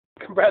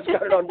Brad's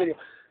got it on video.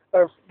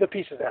 Or the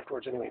pieces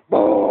afterwards, anyway.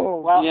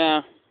 Boom! Well,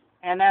 Yeah.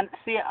 and then,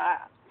 see,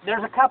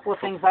 there's a couple of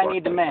things I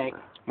need to make.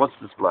 What's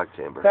this black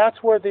chamber?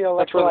 That's where the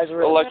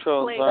electrolyzer is.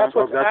 Electrodes are. That's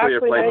what's That's where you're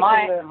actually placing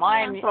making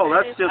Mine, Oh,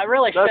 that's just I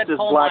really that's should just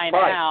pull black mine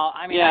pipe. out.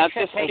 I mean, Yeah, I it's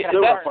should just, take it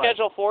is that apart.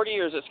 Schedule 40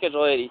 or is it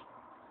Schedule 80?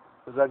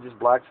 Is that just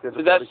black schedule?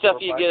 Is that 40 stuff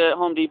sewer you pipe? get at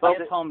Home Depot?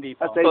 It's Home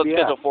Depot. That's So it's ABS.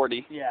 Schedule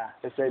 40. Yeah,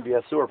 It's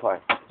ABS sewer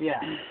pipe.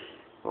 yeah,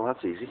 Well,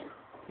 that's easy.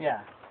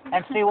 yeah.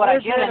 And see what I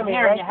There's did in enemy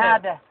here, right you had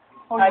to,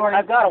 Oh, you already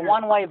I've got a here.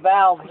 one-way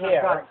valve Got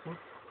here.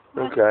 it.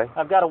 Okay.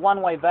 I've got a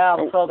one-way valve,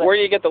 so that Where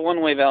do you get the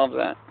one-way valves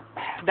at?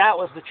 that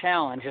was the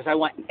challenge, is I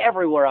went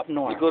everywhere up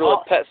north. You go to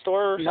a pet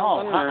store or No,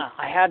 something? Or?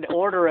 I had to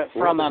order it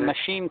from a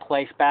machine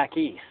place back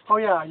east. Oh,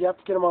 yeah, you have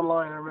to get them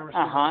online. I remember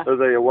seeing Uh-huh. Are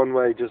they a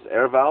one-way just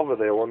air valve, or are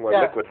they a one-way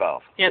Yeah. liquid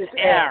valve? It's It's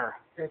air.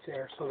 that. It's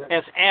air. So that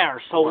It's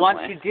air. So One once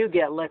way. you do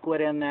get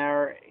liquid in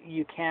there,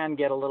 you can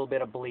get a little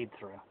bit of bleed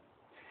through.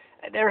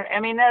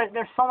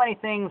 There's so many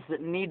things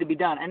that need to be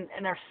done, and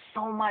there's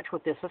so much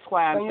with this. That's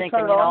why I'm Can you thinking,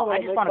 turn it on I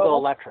and just make want to go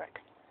bubbles? electric.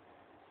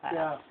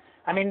 yeah.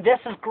 I mean, this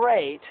is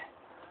great.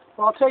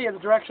 Well, I'll tell you the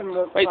direction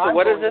that Wait, so I'm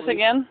what is going this with.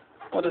 again?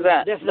 What is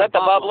that? This Is that the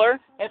bubbler?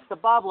 It's the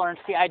bubbler, and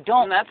see, I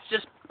don't. And that's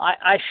just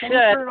I Can you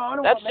turn should. it on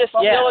and that's what, make just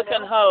bubbles? Yeah.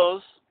 silicone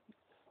hose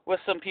with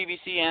some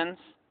PVC ends.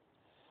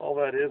 All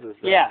that is that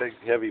Yeah. big,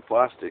 heavy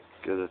plastic.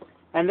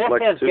 And this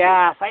Like is super.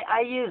 gas.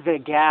 I use a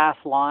gas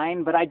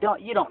line, but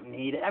you don't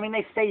need it. I mean,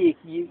 they say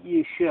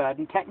you should,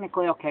 and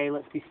technically, okay,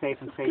 let's be safe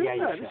and say, yeah,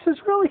 you Good. should. This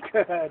is really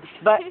good.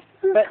 But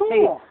This is see,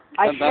 cool.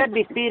 I should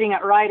be feeding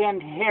it right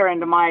in here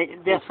into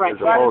this right Is it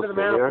here. Right hose into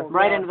the in here? manifold.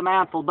 Right yeah. into the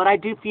manifold, but I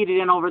do feed it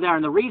in over there,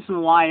 and the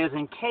reason why is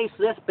in case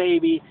this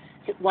baby,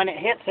 when it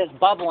hits its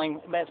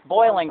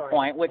boiling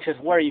point, which is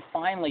where you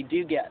finally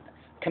do get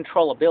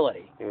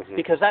controllability,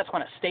 because that's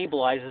when it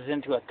stabilizes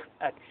into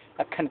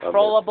a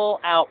controllable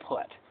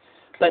output.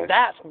 But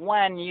that's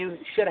when you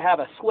should have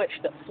a switch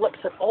that flips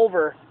it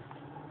over.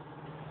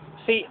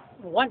 See,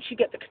 once you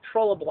get the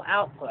controllable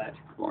output,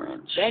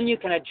 then you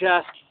can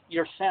adjust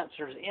your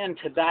sensors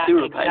into that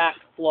Sewer exact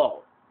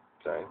flow.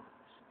 Okay.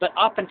 But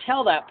up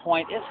until that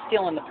point, it's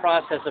still in the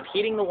process of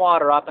heating the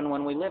water up, and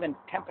when we live in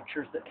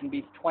temperatures that can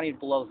be 20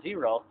 below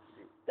zero,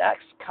 that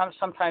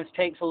sometimes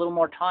takes a little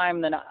more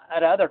time than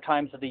at other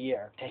times of the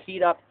year to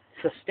heat up,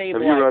 to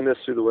stabilize. Have you run this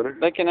through the winter?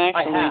 They can I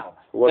actually. have.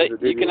 What They- does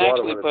it do you to can the water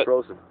actually when put- it's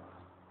frozen?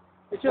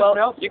 It just Well,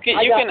 melts. You can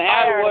I got add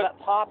tired what. of it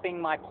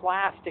popping my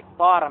plastic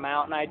bottom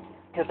out, and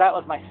because that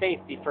was my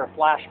safety for a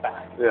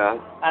flashback. Yeah.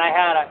 And I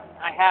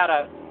had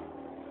a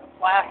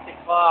plastic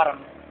bottom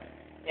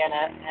in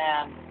it,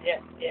 and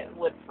it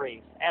would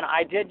freeze. And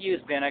I did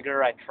use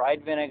vinegar. I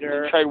tried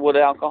vinegar. You tried wood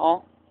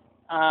alcohol?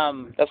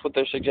 Um, That's what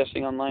they're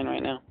suggesting online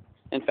right now.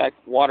 In fact,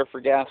 water for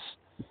gas,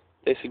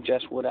 they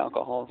suggest wood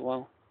alcohol as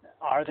well.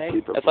 are they?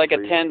 Keep it It's from like a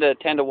freezing.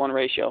 10 to 1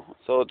 ratio.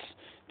 So it's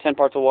 10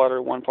 parts of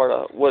water, 1 part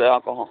of wood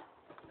alcohol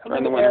How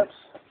during the many winter. amps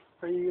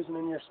are you using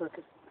in your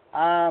circuit?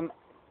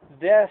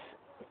 This,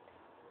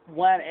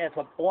 when it's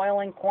a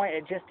boiling point,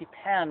 it just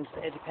depends.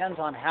 It depends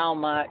on how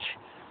much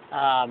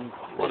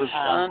What is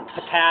that?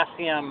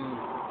 potassium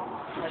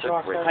That's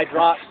a great-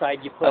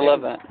 hydroxide you put I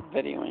love in. that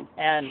videoing.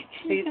 And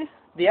see,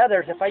 the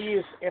others, if I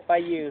use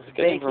good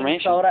baking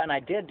information. soda, and I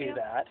did do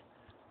that,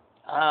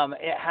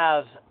 it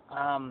has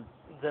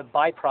the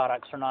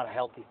byproducts are not a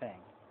healthy thing,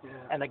 Yeah.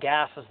 and the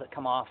gases that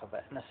come off of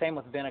it. And the same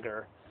with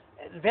vinegar.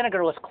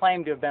 Vinegar was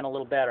claimed to have been a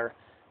little better,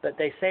 but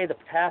they say the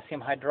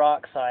potassium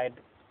hydroxide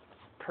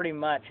pretty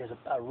much is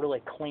a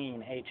really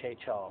clean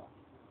HHO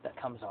that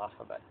comes off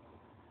of it.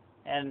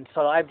 And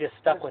so I've just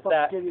stuck It's with supposed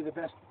that. to give you the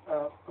best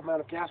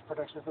amount of gas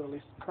protection for the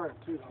least current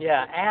too. Though.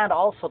 Yeah, and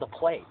also the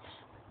plates.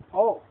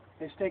 Oh,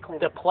 they stay clean.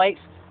 The plates,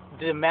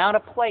 the amount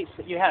of plates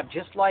that you have,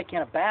 just like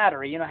in a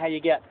battery, you know how you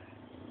get,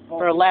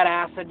 for a lead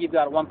acid, you've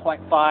got a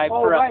 1.5.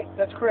 Oh, for right.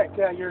 That's correct.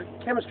 Yeah, your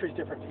chemistry's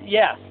different.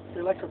 Yes,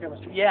 Your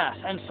electrochemistry. yes.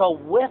 And so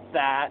with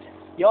that,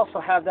 you also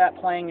have that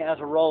playing as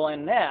a role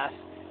in this.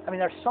 I mean,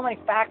 there's so many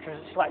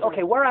factors. It's like,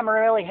 okay, where am I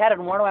really headed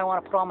and where do I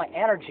want to put all my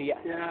energy?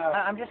 Yeah.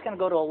 I'm just going to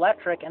go to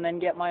electric and then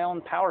get my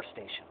own power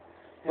station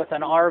with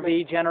an Yeah.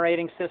 RV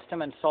generating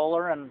system and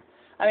solar. And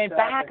I mean,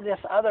 back Exactly. this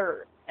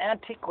other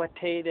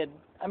antiquated,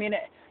 I mean,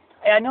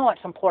 I know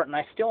it's important.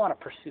 I still want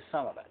to pursue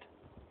some of it.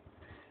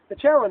 The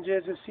challenge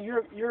is see,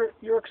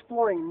 you're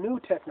exploring new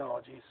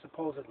technologies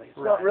supposedly. It's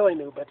not Right. really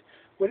new, but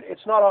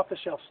it's not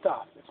off-the-shelf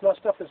stuff. It's not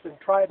stuff that's been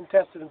tried and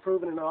tested and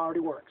proven and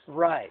already works.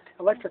 Right.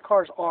 Electric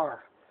cars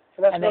are,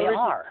 and that's And one they reason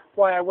are.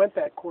 why I went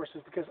that course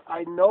is because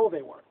I know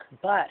they work.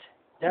 But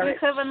they're You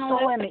have an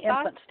still in the electric car?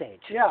 infant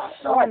stage. Yeah.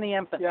 Still in the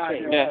infant Yeah, I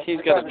stage. do. Yeah, he's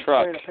I got a drive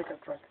truck. straight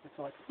pickup truck. It's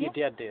like, You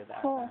did do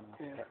that. Cool.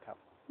 Yeah. Pickup.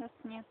 That's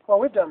new. well,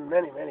 we've done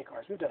many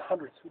cars. We've done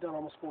hundreds. We've done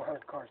almost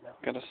 400 cars now.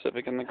 Got a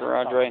Civic in the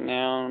garage right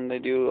now, and they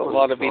do a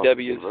lot of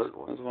VWs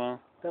as well.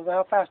 Depends on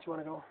how fast you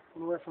want to go.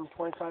 Anywhere from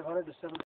 2,500 to 7.